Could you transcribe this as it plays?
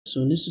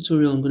So in this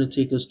tutorial, I'm going to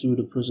take us through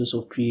the process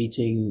of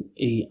creating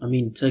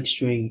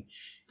texturing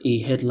a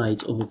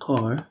headlight of a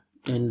car.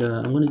 And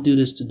I'm going to do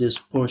this to this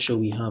Porsche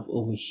we have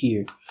over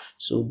here.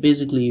 So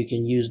basically you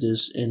can use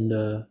this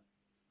and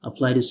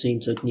apply the same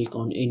technique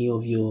on any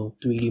of your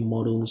 3D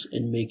models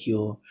and make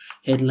your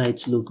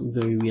headlights look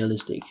very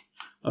realistic.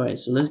 Alright,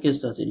 so let's get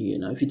started here.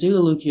 Now if you take a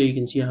look here, you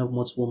can see I have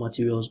multiple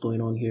materials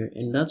going on here,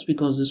 and that's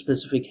because this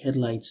specific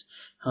headlight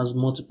has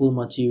multiple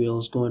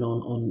materials going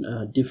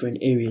on different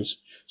areas.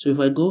 So if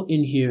I go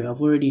in here, I've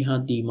already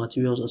had the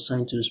materials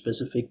assigned to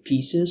specific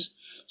pieces.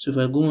 So if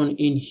I go on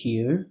in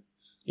here,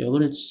 you're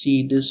going to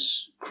see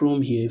this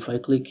chrome here. If I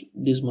click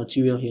this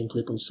material here and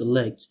click on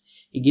select,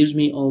 it gives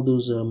me all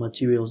those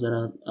materials that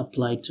are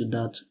applied to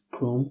that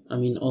chrome.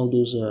 All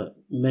those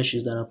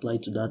meshes that are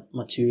applied to that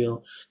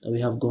material that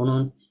we have going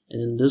on.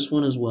 And then this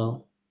one as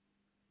well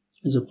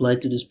is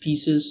applied to these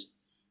pieces,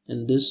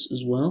 and this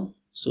as well.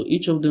 So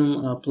each of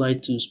them are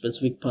applied to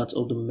specific parts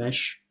of the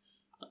mesh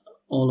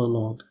all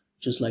along,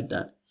 just like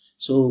that.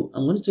 So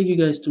I'm going to take you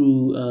guys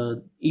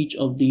through each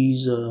of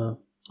these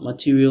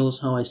materials,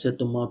 how I set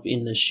them up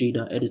in the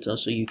shader editor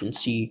so you can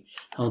see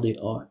how they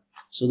are.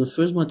 So the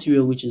first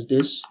material, which is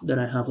this that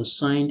I have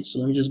assigned, so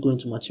let me just go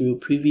into material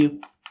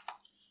preview.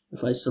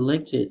 If I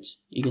select it,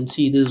 you can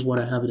see this is what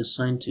I have it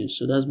assigned to.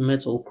 So that's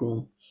metal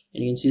chrome.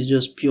 And you can see it's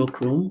just pure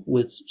chrome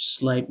with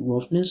slight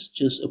roughness,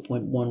 just a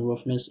 0.1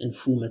 roughness and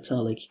full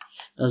metallic.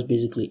 That's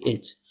basically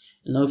it.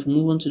 And now if we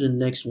move on to the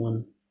next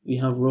one, we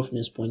have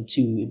roughness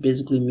 0.2. It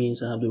basically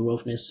means I have the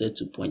roughness set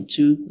to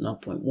 0.2,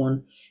 not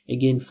 0.1.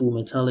 Again, full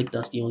metallic,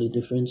 that's the only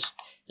difference.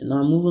 And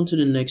now move on to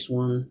the next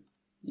one,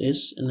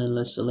 this, and then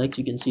let's select.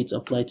 You can see it's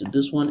applied to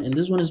this one, and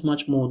this one is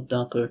much more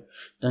darker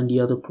than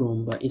the other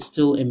chrome, but it's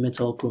still a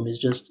metal chrome. It's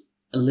just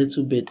a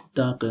little bit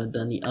darker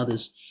than the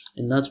others,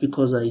 and that's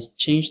because I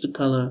changed the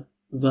color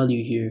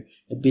value here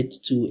a bit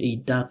to a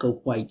darker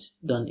white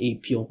than a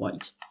pure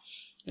white.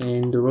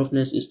 And the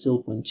roughness is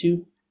still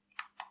 0.2,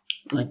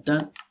 like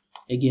that.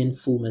 Again,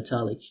 full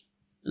metallic.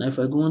 And if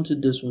I go on to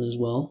this one as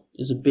well,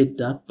 it's a bit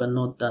dark but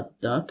not that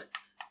dark.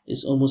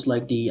 It's almost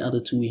like the other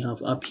two we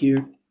have up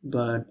here,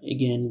 but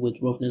again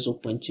with roughness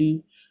of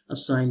 0.2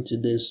 assigned to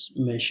this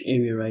mesh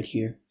area right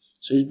here.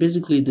 So it's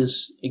basically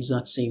this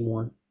exact same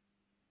one,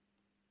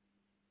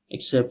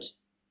 except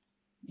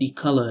the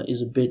color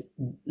is a bit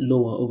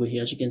lower over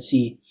here. As you can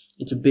see,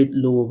 it's a bit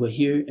low over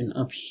here, and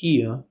up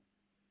here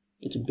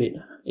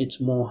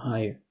it's more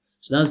higher.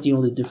 So that's the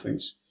only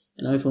difference.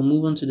 And now if I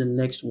move on to the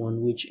next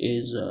one, which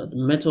is the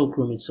metal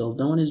chrome itself,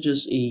 that one is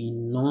just a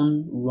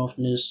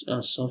non-roughness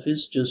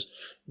surface, just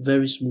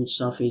very smooth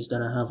surface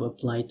that I have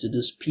applied to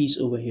this piece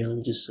over here. Let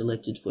me just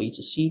select it for you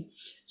to see.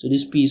 So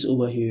this piece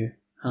over here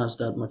has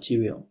that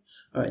material.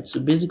 Alright, so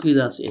basically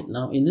that's it.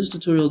 Now in this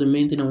tutorial, the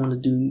main thing I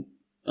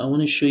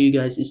want to show you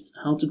guys is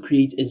how to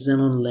create a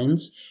xenon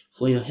lens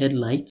for your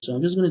headlight. So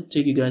I'm just going to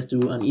take you guys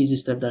through an easy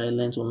step that I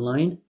learned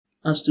online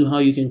as to how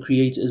you can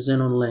create a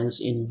xenon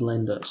lens in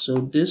Blender.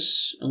 So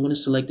this, I'm going to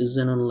select the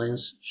xenon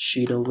lens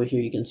shader over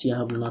here. You can see I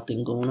have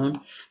nothing going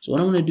on. So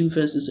what I'm going to do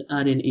first is to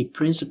add in a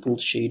principled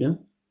shader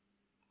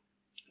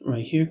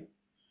right here.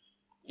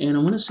 And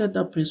I'm going to set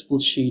that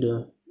principled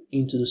shader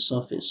into the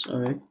surface.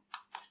 Alright.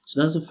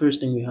 So that's the first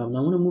thing we have. Now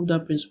I'm going to move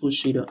that principled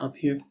shader up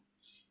here.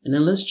 And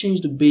then let's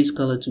change the base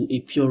color to a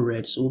pure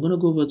red. So we're going to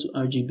go over to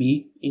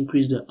RGB,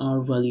 increase the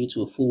R value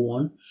to a full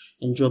 1,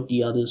 and drop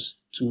the others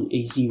to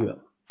a 0.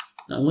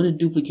 Now I'm going to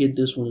duplicate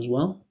this one as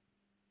well,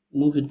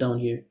 move it down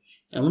here.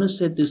 And I'm going to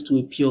set this to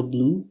a pure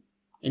blue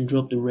and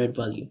drop the red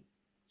value.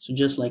 So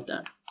just like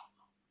that.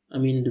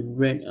 The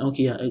red,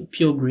 okay, yeah, a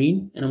pure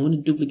green. And I'm going to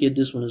duplicate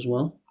this one as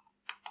well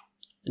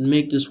and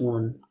make this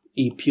one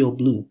a pure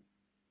blue.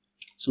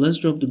 So let's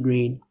drop the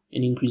green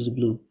and increase the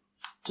blue,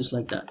 just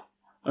like that.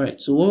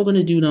 Alright, so what we're going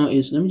to do now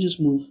is, let me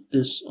just move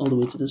this all the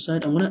way to the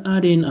side. I'm going to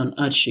add in an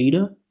add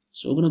shader.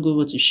 So we're going to go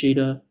over to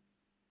shader,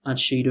 add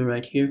shader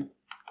right here.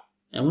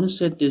 And I'm going to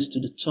set this to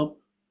the top.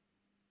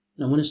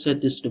 And I'm going to set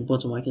this to the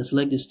bottom. I can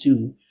select this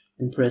too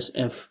and press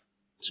F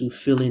to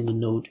fill in the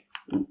node,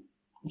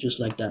 just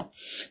like that.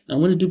 Now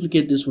I'm going to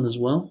duplicate this one as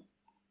well.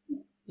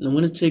 And I'm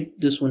going to take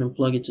this one and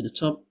plug it to the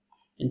top,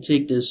 and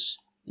take this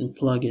and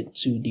plug it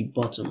to the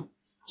bottom,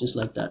 just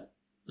like that.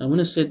 Now I'm going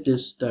to set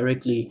this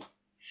directly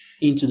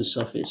into the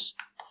surface.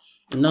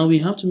 And now we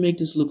have to make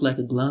this look like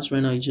a glass.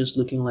 Right now it's just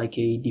looking like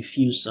a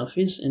diffuse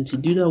surface, and to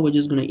do that we're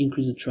just going to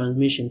increase the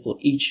transmission for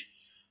each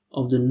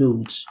of the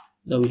nodes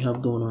that we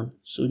have going on.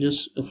 So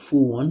just a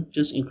full one,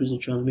 just increase the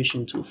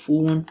transmission to a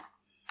full one.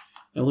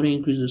 I'm going to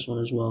increase this one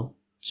as well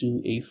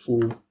to a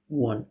full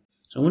 1.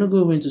 So I'm going to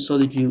go over into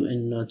solid view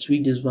and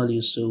tweak this value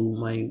so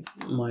my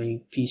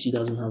PC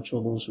doesn't have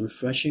troubles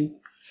refreshing.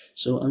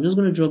 So I'm just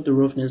going to drop the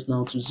roughness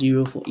now to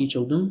 0 for each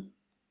of them,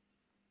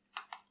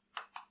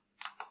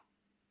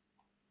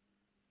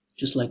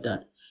 just like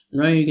that. And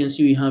right here you can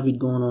see we have it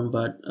going on,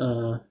 but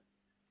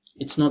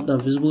it's not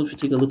that visible. If you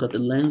take a look at the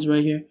lens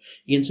right here,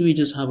 you can see we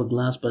just have a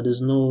glass, but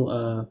there's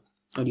no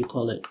how do you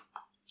call it,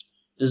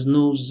 there's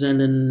no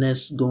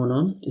xenonness going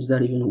on. Is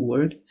that even a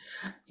word?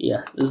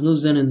 Yeah, there's no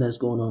xenonness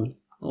going on.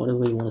 or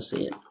whatever you want to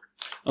say it.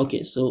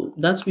 Okay, so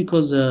that's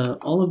because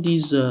all of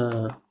these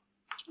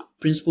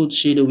principled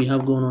shader we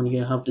have going on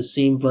here have the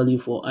same value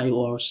for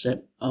IOR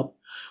set up.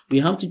 We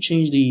have to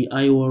change the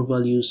IOR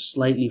values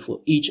slightly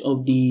for each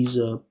of these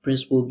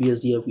principled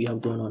BSDF we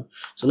have going on.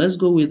 So let's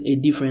go with a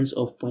difference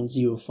of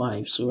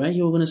 0.05. So right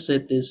here we're going to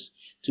set this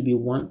to be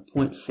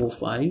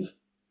 1.45.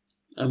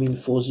 I mean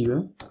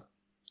 40,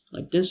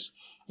 like this.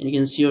 And you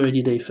can see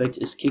already the effect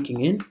is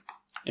kicking in.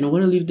 And we're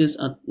going to leave this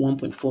at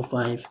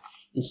 1.45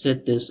 and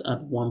set this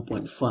at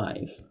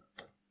 1.5.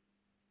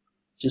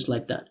 Just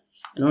like that.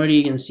 And already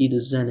you can see the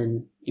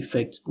Xenon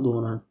effect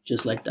going on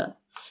just like that.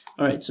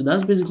 Alright, so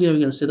that's basically how we're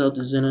going to set out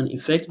the Xenon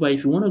effect. But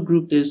if you want to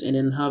group this and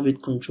then have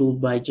it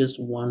controlled by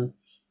just one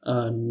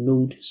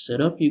node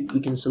setup, we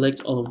can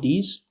select all of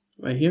these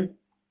right here.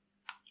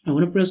 I'm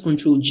going to press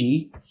Ctrl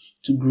G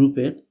to group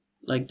it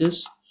like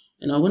this.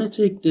 And I want to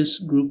take this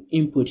group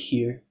input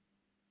here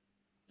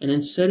and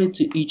then set it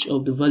to each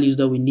of the values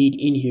that we need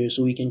in here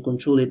so we can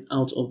control it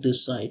out of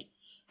this side.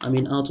 I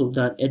mean out of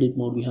that edit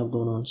mode we have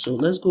going on. So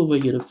let's go over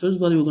here. The first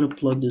value we're going to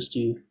plug this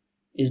to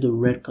is the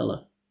red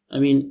color. I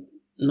mean,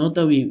 not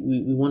that we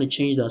want to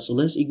change that, so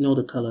let's ignore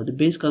the color. The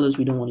base colors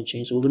we don't want to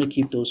change, so we're going to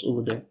keep those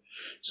over there.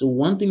 So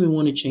one thing we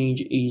want to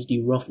change is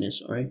the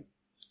roughness, alright?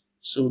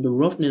 So the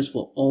roughness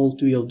for all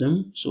three of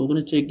them. So we're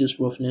going to take this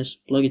roughness,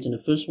 plug it in the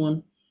first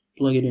one,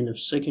 plug it in the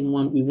second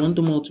one. We want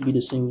them all to be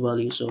the same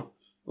value, so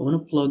we're going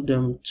to plug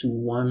them to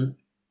one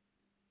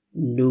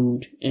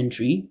node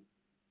entry.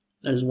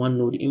 That is one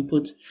node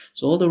input.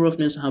 So all the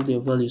roughness have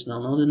their values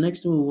now. Now the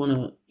next thing we want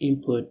to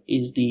input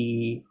is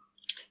the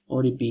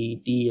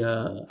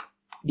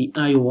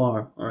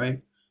IOR,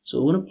 alright?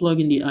 So we're going to plug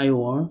in the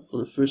IOR for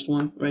the first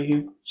one right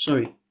here.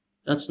 Sorry,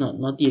 that's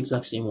not the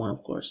exact same one,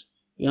 of course.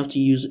 We have to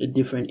use a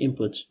different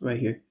input right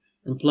here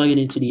and plug it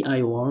into the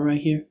IOR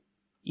right here.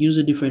 Use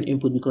a different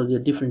input because they're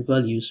different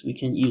values. We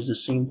can't use the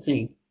same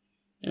thing.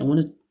 And I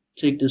want to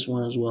take this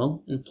one as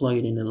well and plug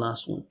it in the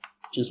last one,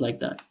 just like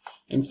that.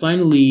 And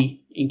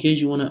finally, in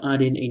case you want to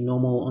add in a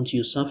normal onto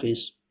your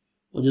surface,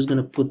 we're just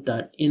going to put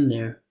that in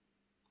there.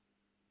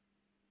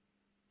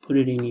 Put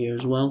it in here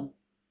as well.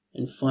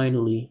 And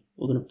finally,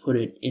 we're going to put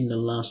it in the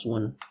last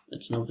one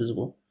that's not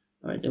visible.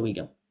 Alright, there we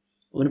go.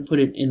 We're going to put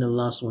it in the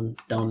last one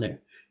down there.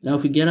 Now,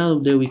 if we get out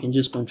of there, we can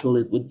just control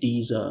it with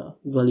these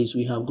values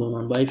we have going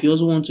on. But if you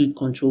also want to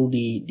control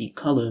the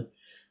color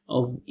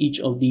of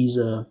each of these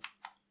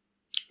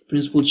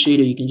principled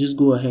shader, you can just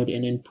go ahead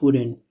and then put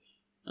in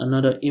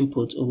another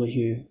input over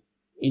here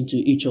into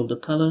each of the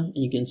color, and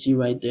you can see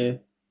right there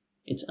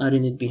it's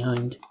adding it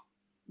behind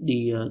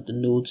the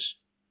nodes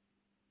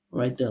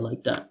right there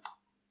like that.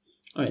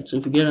 Alright, so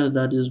if we get out of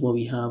that, this is what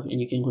we have,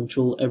 and you can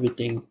control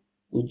everything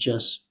with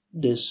just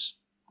this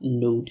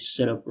node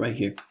setup right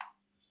here.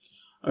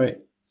 Alright,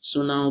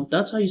 so now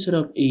that's how you set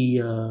up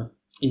a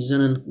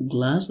Xenon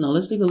glass. Now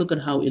let's take a look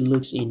at how it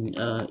looks in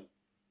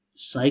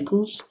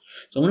cycles.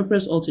 So I'm going to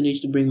press Alt and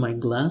H to bring my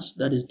glass.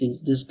 That is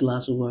this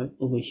glass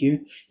over here.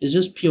 It's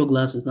just pure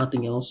glass, it's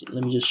nothing else.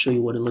 Let me just show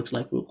you what it looks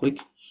like real quick.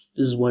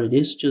 This is what it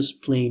is,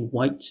 just plain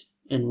white,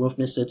 and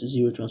roughness set to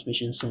 0,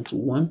 transmission set to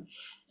 1.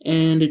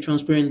 And the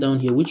transparent down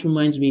here, which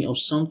reminds me of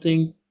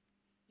something.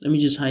 Let me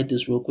just hide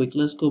this real quick.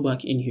 Let's go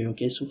back in here.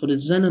 Okay, so for the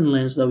Xenon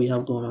lens that we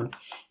have going on,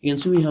 you can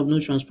see we have no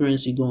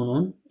transparency going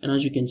on, and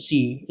as you can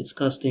see, it's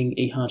casting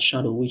a hard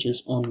shadow, which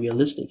is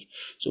unrealistic.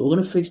 So we're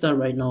going to fix that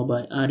right now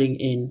by adding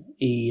in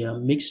a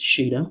mixed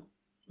shader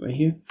right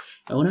here.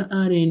 I want to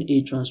add in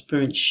a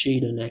transparent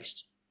shader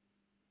next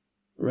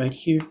right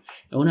here.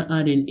 I want to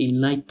add in a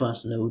light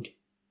path node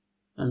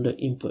under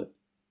input.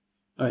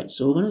 Alright,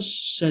 so we're going to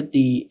set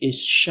the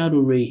shadow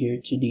ray here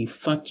to the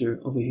factor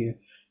over here.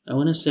 I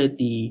want to set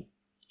the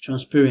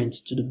transparent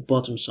to the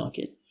bottom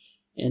socket,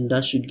 and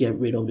that should get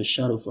rid of the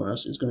shadow for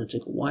us. It's going to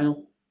take a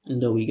while,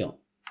 and there we go.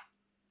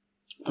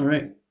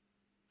 Alright,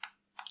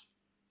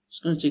 it's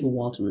going to take a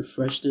while to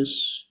refresh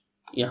this.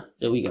 Yeah,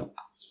 there we go.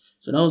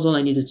 So that was all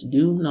I needed to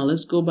do. Now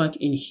let's go back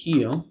in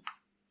here and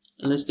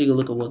let's take a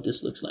look at what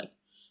this looks like.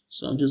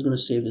 So I'm just going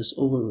to save this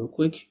over real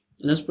quick.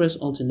 Let's press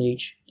Alt and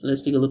H and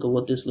let's take a look at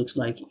what this looks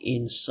like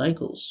in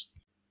cycles.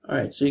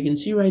 Alright, so you can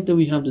see right there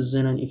we have the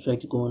Xenon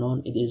effect going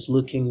on. It is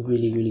looking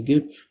really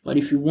good. But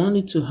if you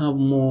wanted to have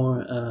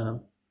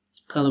more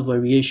color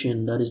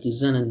variation, that is the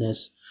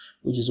Xenonness,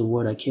 which is a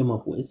word I came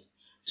up with,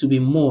 to be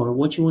more,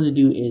 what you want to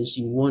do is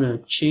you want to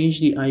change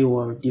the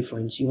IOR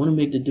difference. You want to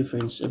make the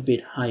difference a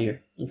bit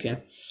higher.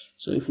 Okay,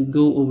 so if we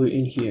go over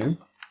in here,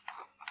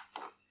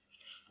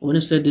 I want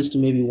to set this to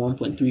maybe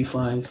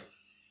 1.35,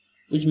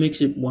 which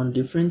makes it one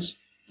difference.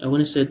 I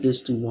want to set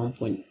this to let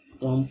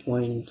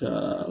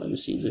me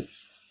see, is it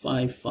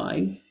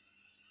 5.5?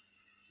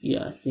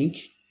 Yeah, I think.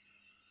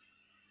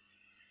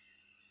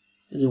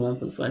 Is it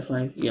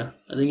 1.55? Yeah,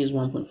 I think it's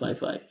 1.55.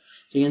 So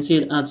you can see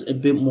it adds a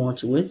bit more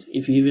to it.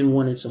 If you even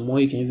wanted some more,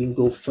 you can even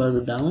go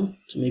further down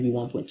to maybe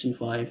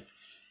 1.25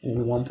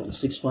 and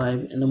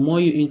 1.65. And the more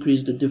you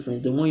increase the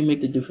difference, the more you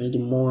make the difference, the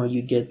more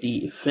you get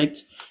the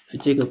effect. If you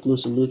take a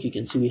closer look, you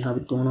can see we have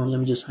it going on. Let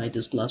me just hide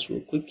this glass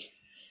real quick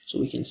so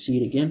we can see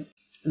it again.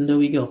 And there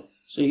we go.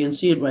 So you can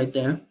see it right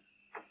there.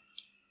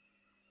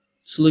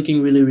 It's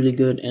looking really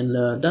good,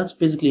 and that's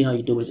basically how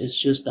you do it. It's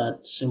just that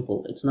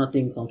simple. It's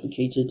nothing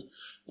complicated.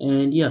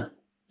 And yeah,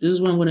 this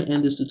is where I'm going to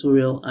end this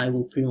tutorial. I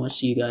will pretty much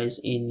see you guys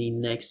in the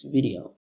next video.